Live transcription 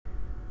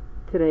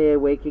Today I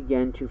wake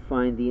again to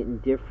find the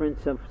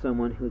indifference of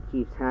someone who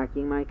keeps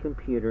hacking my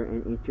computer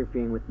and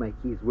interfering with my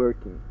keys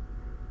working.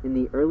 In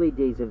the early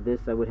days of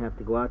this, I would have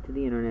to go out to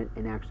the internet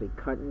and actually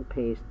cut and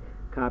paste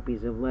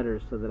copies of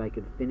letters so that I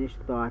could finish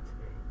thoughts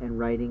and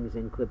writings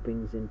and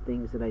clippings and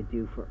things that I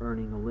do for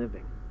earning a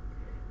living.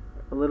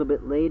 A little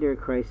bit later,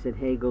 Christ said,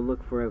 hey, go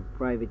look for a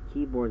private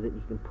keyboard that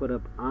you can put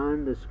up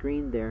on the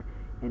screen there,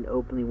 and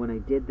openly when I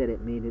did that,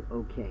 it made it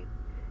okay.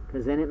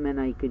 Because then it meant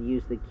I could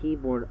use the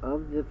keyboard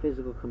of the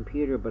physical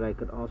computer, but I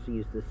could also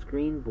use the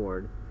screen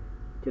board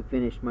to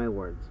finish my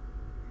words.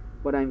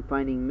 What I'm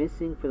finding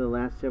missing for the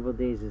last several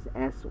days is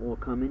S will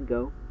come and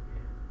go,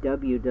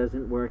 W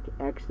doesn't work,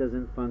 X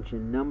doesn't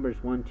function, numbers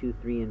 1, 2,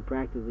 3, and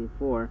practically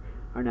 4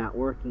 are not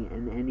working,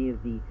 and any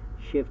of the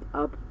shift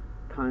up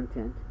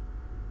content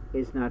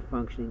is not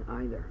functioning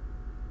either.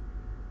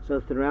 So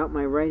throughout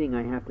my writing,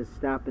 I have to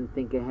stop and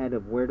think ahead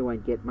of where do I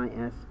get my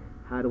S,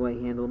 how do I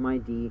handle my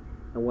D,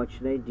 and what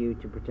should I do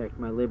to protect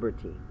my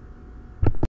liberty.